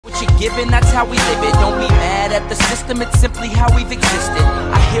you're given, that's how we live it. Don't be mad at the system, it's simply how we've existed.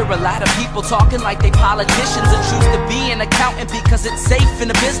 I hear a lot of people talking like they politicians and choose to be an accountant because it's safe in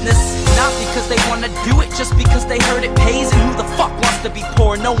the business. Not because they want to do it, just because they heard it pays. And who the fuck wants to be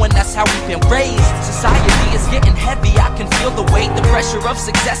poor knowing that's how we've been raised? Society is getting heavy, I can feel the weight. The pressure of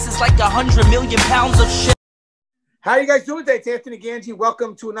success is like 100 million pounds of shit. How you guys doing today? It's Anthony Gangi.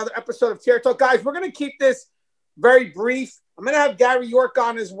 Welcome to another episode of Tear Talk. Guys, we're going to keep this very brief. I'm going to have Gary York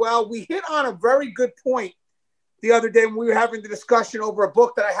on as well. We hit on a very good point the other day when we were having the discussion over a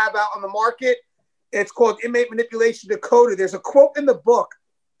book that I have out on the market. It's called Inmate Manipulation Decoded. There's a quote in the book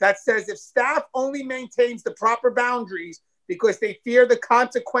that says, if staff only maintains the proper boundaries because they fear the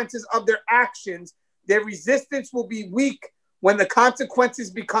consequences of their actions, their resistance will be weak when the consequences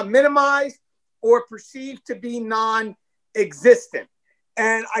become minimized or perceived to be non-existent.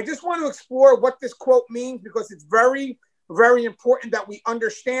 And I just want to explore what this quote means because it's very, very important that we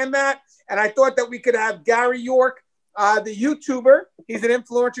understand that. And I thought that we could have Gary York, the YouTuber. He's an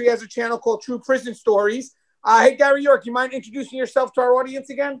influencer. He has a channel called True Prison Stories. Hey, Gary York, you mind introducing yourself to our audience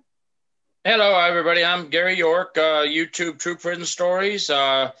again? Hello, everybody. I'm Gary York, YouTube True Prison Stories.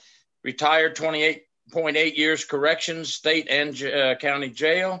 Retired 28.8 years corrections, state and county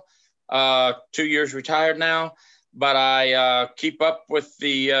jail. 2 years retired now, but I keep up with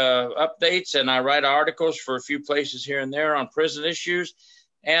the updates and I write articles for a few places here and there on prison issues.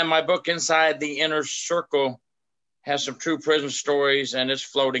 And my book, Inside the Inner Circle, has some true prison stories, and it's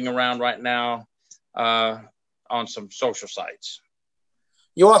floating around right now on some social sites.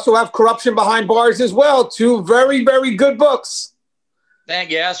 You also have Corruption Behind Bars as well. Two very, very good books.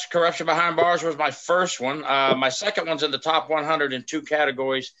 Yes, Corruption Behind Bars was my first one. My second one's in the top 100 in two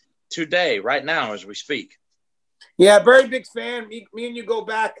categories today, right now, as we speak. Yeah, very big fan. Me and you go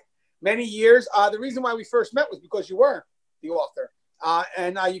back many years. The reason why we first met was because you were the author.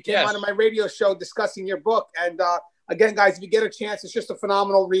 And you came on my radio show discussing your book. And again, guys, if you get a chance, it's just a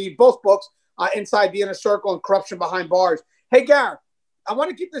phenomenal read. Both books, Inside the Inner Circle and Corruption Behind Bars. Hey, Gary, I want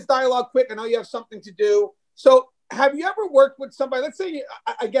to keep this dialogue quick. I know you have something to do. So have you ever worked with somebody? Let's say,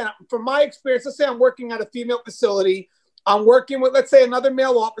 again, from my experience, let's say I'm working at a female facility. I'm working with, let's say, another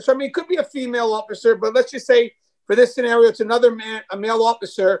male officer. I mean, it could be a female officer, but let's just say for this scenario, it's another man, a male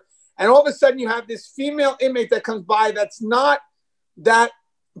officer. And all of a sudden you have this female inmate that comes by that's not that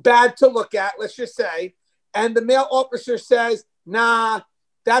bad to look at, let's just say. And the male officer says, nah,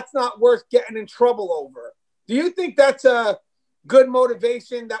 that's not worth getting in trouble over. Do you think that's a good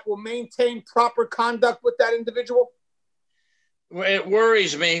motivation that will maintain proper conduct with that individual? It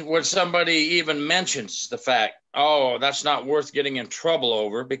worries me when somebody even mentions the fact, oh, that's not worth getting in trouble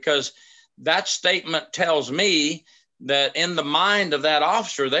over, because that statement tells me that in the mind of that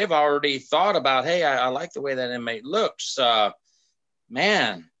officer, they've already thought about, hey, I like the way that inmate looks.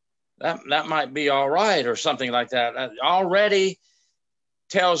 Man, that might be all right, or something like that. That already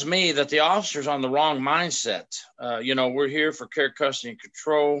tells me that the officer's on the wrong mindset. We're here for care, custody, and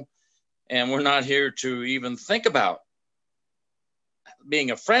control, and we're not here to even think about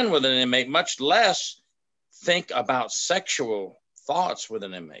being a friend with an inmate, much less think about sexual thoughts with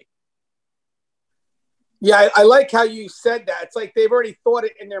an inmate. Yeah, I like how you said that. It's like they've already thought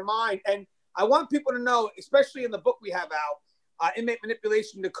it in their mind. And I want people to know, especially in the book we have out, Inmate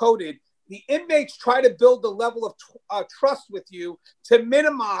Manipulation Decoded, the inmates try to build the level of trust with you to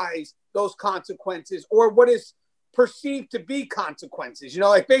minimize those consequences or what is perceived to be consequences.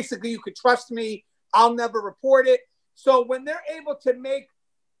 Like basically you could trust me, I'll never report it. So when they're able to make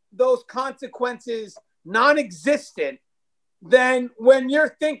those consequences non-existent, then when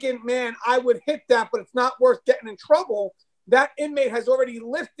you're thinking, man, I would hit that, but it's not worth getting in trouble, that inmate has already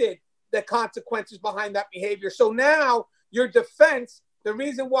lifted the consequences behind that behavior. So now your defense, the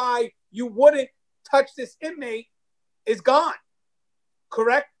reason why you wouldn't touch this inmate, is gone.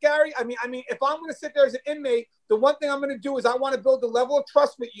 Correct, Gary? I mean, if I'm going to sit there as an inmate, the one thing I'm going to do is I want to build a level of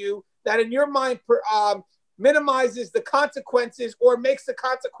trust with you that in your mind minimizes the consequences or makes the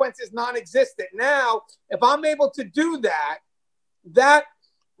consequences non-existent. Now, if I'm able to do that, that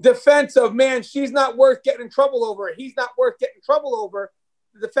defense of, man, she's not worth getting in trouble over, he's not worth getting in trouble over,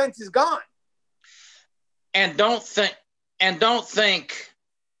 the defense is gone. And don't think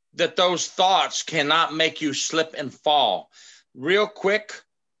that those thoughts cannot make you slip and fall. Real quick,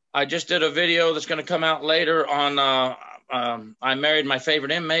 I just did a video that's going to come out later on I married my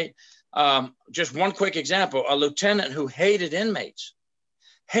favorite inmate. Just one quick example, a lieutenant who hated inmates,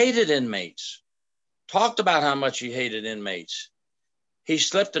 talked about how much he hated inmates. He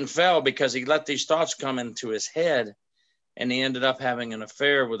slipped and fell because he let these thoughts come into his head, and he ended up having an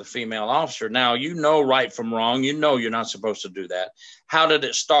affair with a female officer. Now, you know right from wrong. You know you're not supposed to do that. How did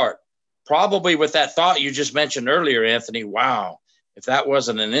it start? Probably with that thought you just mentioned earlier, Anthony. Wow, if that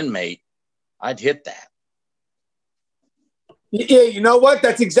wasn't an inmate, I'd hit that. Yeah, you know what?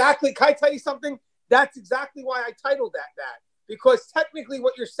 That's exactly, can I tell you something? That's exactly why I titled that. Because technically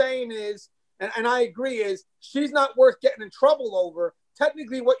what you're saying is, and I agree, is she's not worth getting in trouble over.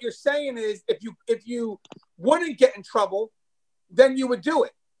 Technically what you're saying is if you wouldn't get in trouble, then you would do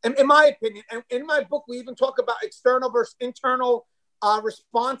it. In my opinion, and in my book, we even talk about external versus internal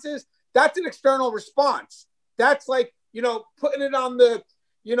responses. That's an external response. That's like, putting it on the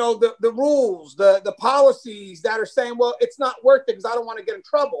rules, the policies that are saying, well, it's not worth it because I don't want to get in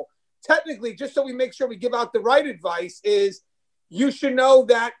trouble. Technically, just so we make sure we give out the right advice, is you should know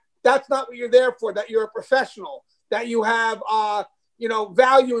that that's not what you're there for, that you're a professional, that you have,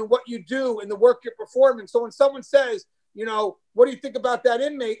 value in what you do and the work you're performing. So when someone says, what do you think about that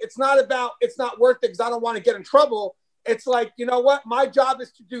inmate? It's not worth it because I don't want to get in trouble. It's like, you know what? My job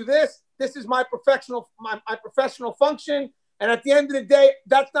is to do this. This is my professional function. And at the end of the day,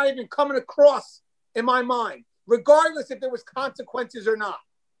 that's not even coming across in my mind, regardless if there was consequences or not.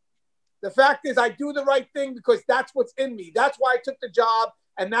 The fact is I do the right thing because that's what's in me. That's why I took the job.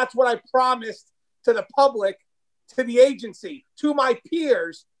 And that's what I promised to the public, to the agency, to my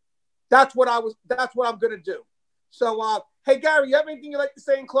peers. That's what I'm going to do. So, hey, Gary, you have anything you'd like to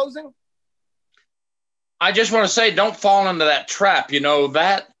say in closing? I just want to say, don't fall into that trap.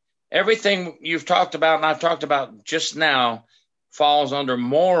 That everything you've talked about and I've talked about just now falls under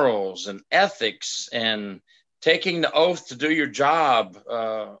morals and ethics and taking the oath to do your job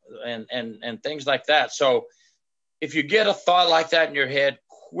and things like that. So if you get a thought like that in your head,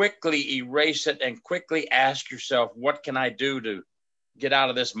 quickly erase it and quickly ask yourself, what can I do to get out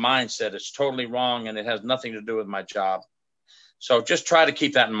of this mindset? It's totally wrong and it has nothing to do with my job. So just try to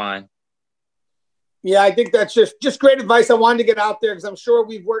keep that in mind. Yeah, I think that's just great advice. I wanted to get out there because I'm sure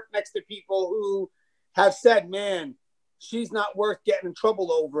we've worked next to people who have said, man, she's not worth getting in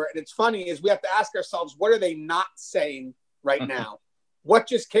trouble over. And it's funny is we have to ask ourselves, what are they not saying right now? What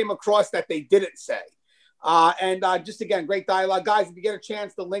just came across that they didn't say? And just again, great dialogue. Guys, if you get a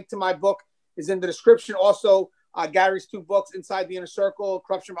chance, the link to my book is in the description. Also, Gary's 2 books, Inside the Inner Circle,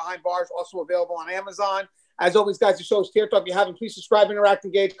 Corruption Behind Bars, also available on Amazon. As always, guys, the show is Tear Talk. If you haven't, please subscribe, interact,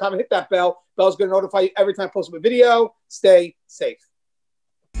 engage, comment, hit that bell. Bell's going to notify you every time I post a video. Stay safe.